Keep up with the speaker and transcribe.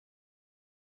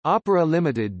Opera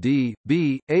Limited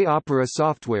D.B.A. Opera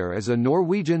Software is a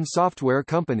Norwegian software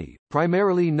company,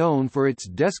 primarily known for its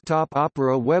desktop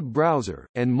Opera web browser,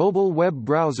 and mobile web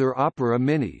browser Opera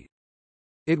Mini.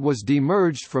 It was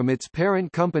demerged from its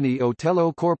parent company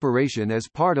Otello Corporation as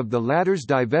part of the latter's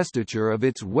divestiture of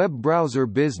its web browser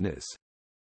business.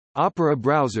 Opera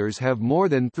browsers have more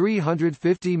than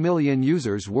 350 million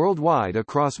users worldwide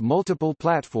across multiple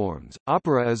platforms.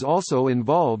 Opera is also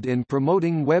involved in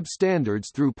promoting web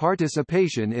standards through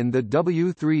participation in the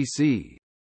W3C.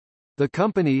 The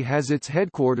company has its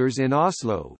headquarters in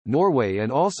Oslo, Norway,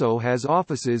 and also has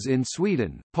offices in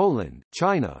Sweden, Poland,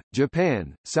 China,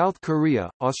 Japan, South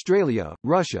Korea, Australia,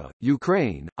 Russia,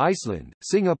 Ukraine, Iceland,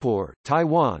 Singapore,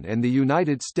 Taiwan, and the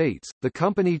United States. The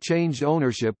company changed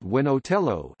ownership when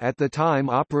Otello, at the time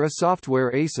Opera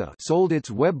Software ASA, sold its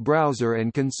web browser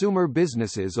and consumer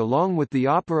businesses along with the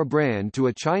Opera brand to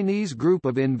a Chinese group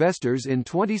of investors in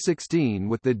 2016,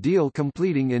 with the deal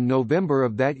completing in November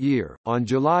of that year. On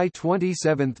July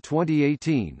 27,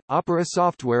 2018, Opera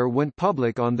Software went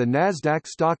public on the Nasdaq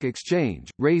Stock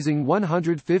Exchange, raising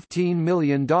 $115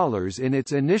 million in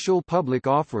its initial public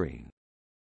offering.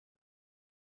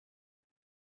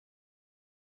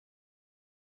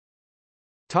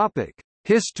 Topic: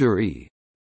 History.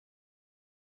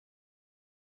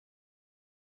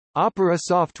 Opera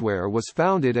Software was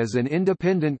founded as an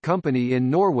independent company in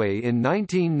Norway in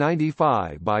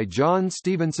 1995 by John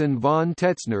Stevenson von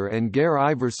Tetzner and Geir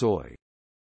Iversoy.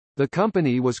 The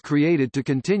company was created to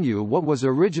continue what was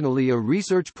originally a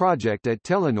research project at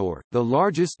Telenor, the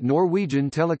largest Norwegian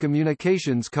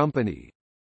telecommunications company.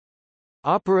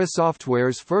 Opera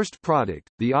Software's first product,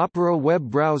 the Opera web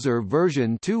browser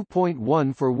version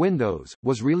 2.1 for Windows,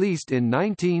 was released in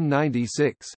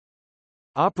 1996.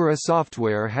 Opera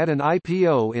Software had an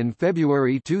IPO in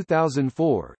February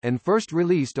 2004, and first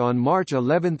released on March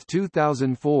 11,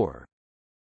 2004.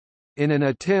 In an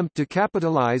attempt to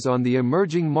capitalize on the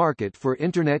emerging market for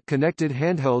Internet-connected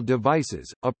handheld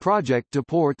devices, a project to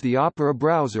port the Opera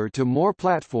browser to more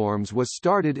platforms was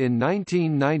started in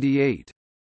 1998.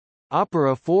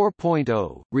 Opera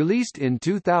 4.0, released in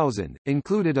 2000,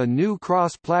 included a new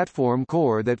cross-platform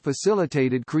core that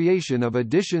facilitated creation of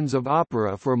editions of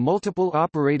Opera for multiple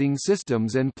operating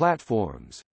systems and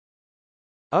platforms.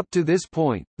 Up to this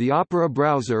point, the Opera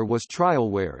browser was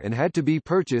trialware and had to be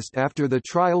purchased after the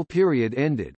trial period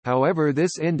ended, however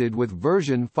this ended with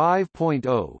version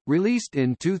 5.0, released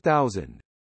in 2000.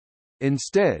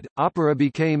 Instead, Opera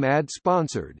became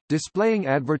ad-sponsored, displaying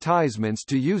advertisements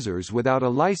to users without a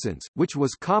license, which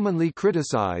was commonly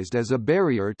criticized as a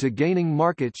barrier to gaining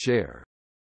market share.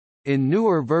 In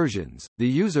newer versions, the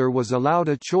user was allowed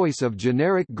a choice of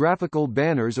generic graphical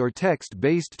banners or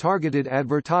text-based targeted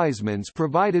advertisements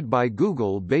provided by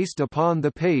Google based upon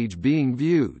the page being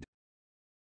viewed.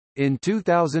 In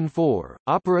 2004,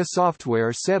 Opera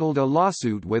Software settled a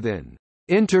lawsuit with an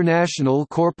international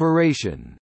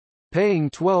corporation, paying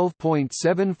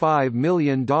 $12.75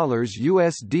 million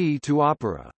USD to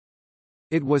Opera.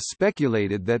 It was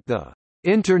speculated that the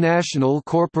international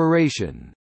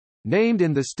corporation named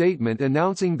in the statement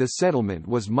announcing the settlement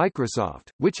was Microsoft,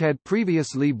 which had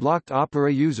previously blocked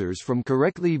Opera users from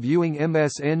correctly viewing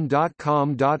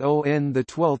msn.com. On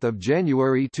 12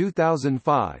 January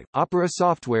 2005, Opera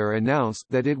Software announced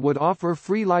that it would offer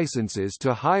free licenses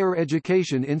to higher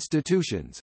education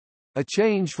institutions, a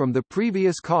change from the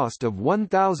previous cost of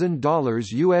 $1,000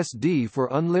 USD for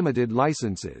unlimited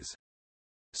licenses.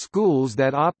 Schools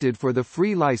that opted for the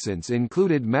free license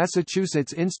included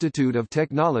Massachusetts Institute of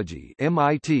Technology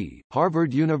 (MIT),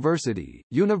 Harvard University,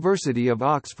 University of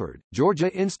Oxford, Georgia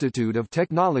Institute of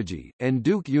Technology, and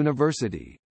Duke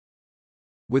University.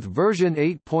 With version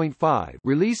 8.5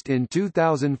 released in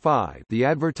 2005, the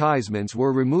advertisements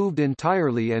were removed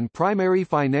entirely and primary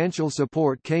financial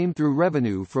support came through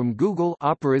revenue from Google,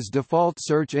 Opera's default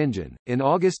search engine. In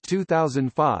August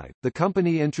 2005, the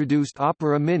company introduced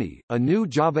Opera Mini, a new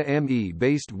Java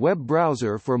ME-based web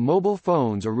browser for mobile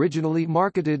phones originally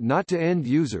marketed not to end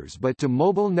users but to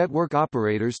mobile network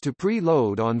operators to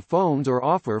pre-load on phones or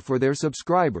offer for their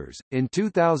subscribers. In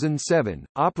 2007,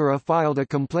 Opera filed a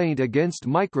complaint against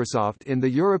Microsoft in the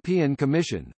European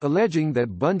Commission, alleging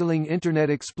that bundling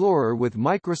Internet Explorer with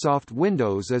Microsoft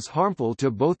Windows is harmful to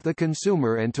both the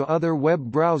consumer and to other web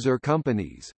browser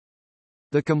companies.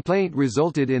 The complaint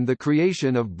resulted in the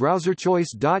creation of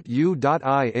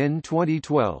BrowserChoice.u.I. in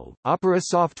 2012. Opera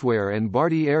Software and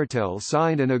Bharti Airtel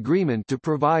signed an agreement to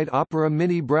provide Opera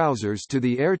Mini browsers to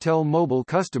the Airtel mobile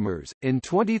customers. In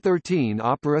 2013,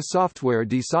 Opera Software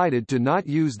decided to not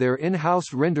use their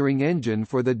in-house rendering engine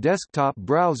for the desktop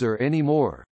browser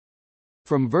anymore.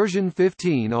 from version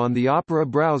 15 on, the Opera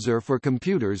browser for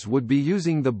computers would be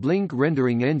using the Blink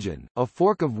rendering engine, a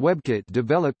fork of WebKit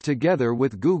developed together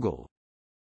with Google.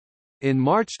 In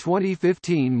March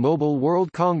 2015 Mobile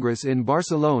World Congress in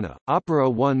Barcelona, Opera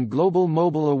won Global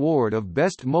Mobile Award of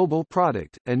Best Mobile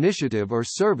Product, Initiative or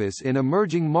Service in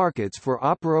Emerging Markets for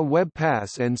Opera Web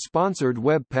Pass and Sponsored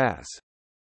Web Pass.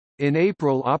 In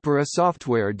April, Opera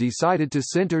Software decided to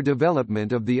center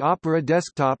development of the Opera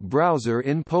desktop browser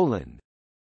in Poland.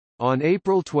 On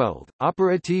April 12,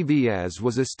 Opera TV as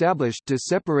was established to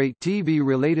separate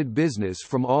TV-related business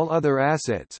from all other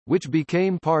assets, which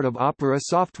became part of Opera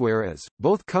Software as.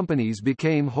 Both companies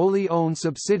became wholly owned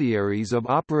subsidiaries of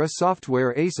Opera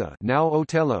Software ASA, now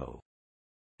Otello.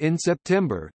 In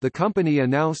September, the company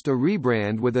announced a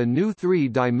rebrand with a new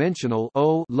three-dimensional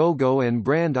O logo and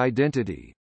brand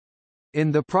identity.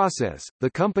 In the process, the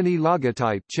company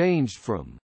logotype changed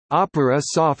from Opera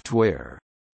Software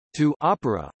to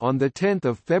Opera. On 10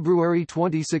 February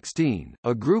 2016,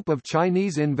 a group of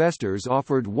Chinese investors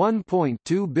offered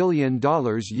 $1.2 billion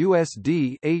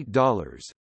USD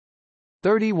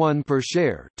 $8.31 per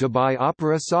share to buy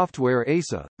Opera Software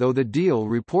ASA, though the deal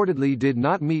reportedly did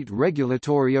not meet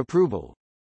regulatory approval.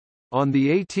 On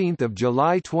 18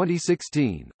 July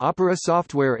 2016, Opera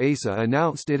Software ASA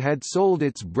announced it had sold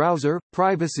its browser,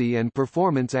 privacy and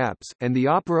performance apps, and the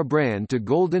Opera brand to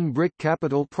Golden Brick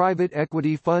Capital Private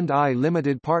Equity Fund I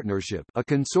Limited Partnership, a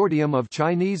consortium of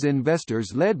Chinese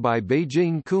investors led by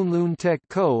Beijing Kunlun Tech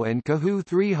Co. and Kahoo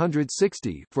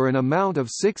 360, for an amount of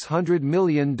 $600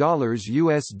 million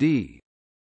USD.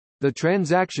 The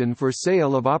transaction for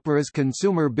sale of Opera's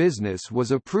consumer business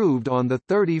was approved on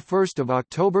 31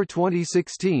 October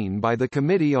 2016 by the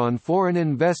Committee on Foreign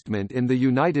Investment in the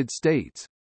United States.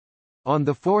 On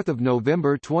 4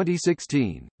 November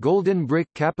 2016, Golden Brick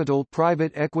Capital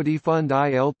Private Equity Fund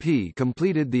ILP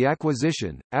completed the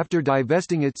acquisition. After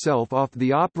divesting itself off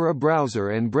the Opera browser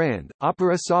and brand,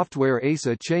 Opera Software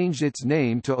ASA changed its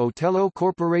name to Otello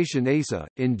Corporation ASA.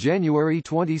 In January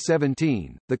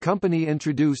 2017, the company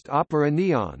introduced Opera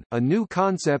Neon, a new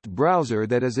concept browser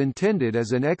that is intended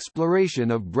as an exploration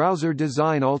of browser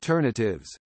design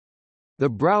alternatives. The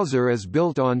browser is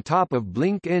built on top of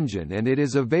Blink Engine and it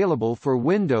is available for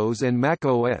Windows and Mac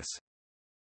OS.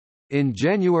 In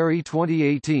January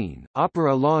 2018,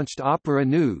 Opera launched Opera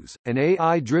News, an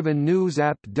AI-driven news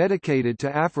app dedicated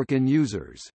to African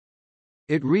users.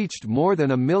 It reached more than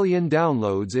 1 million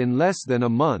downloads in less than a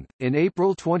month. In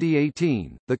April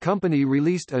 2018, the company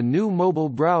released a new mobile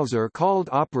browser called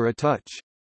Opera Touch.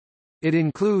 It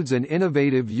includes an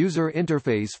innovative user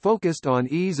interface focused on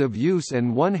ease of use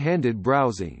and one-handed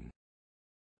browsing.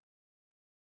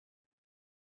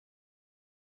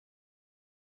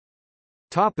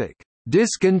 Topic: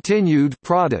 Discontinued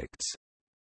products.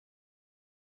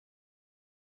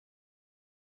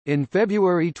 In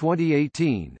February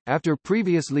 2018, after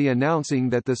previously announcing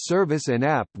that the service and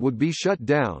app would be shut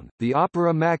down, the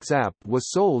Opera Max app was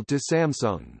sold to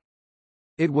Samsung.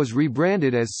 It was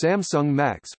rebranded as Samsung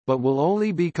Max, but will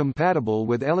only be compatible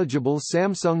with eligible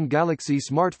Samsung Galaxy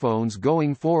smartphones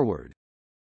going forward.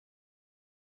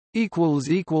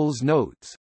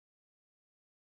 Notes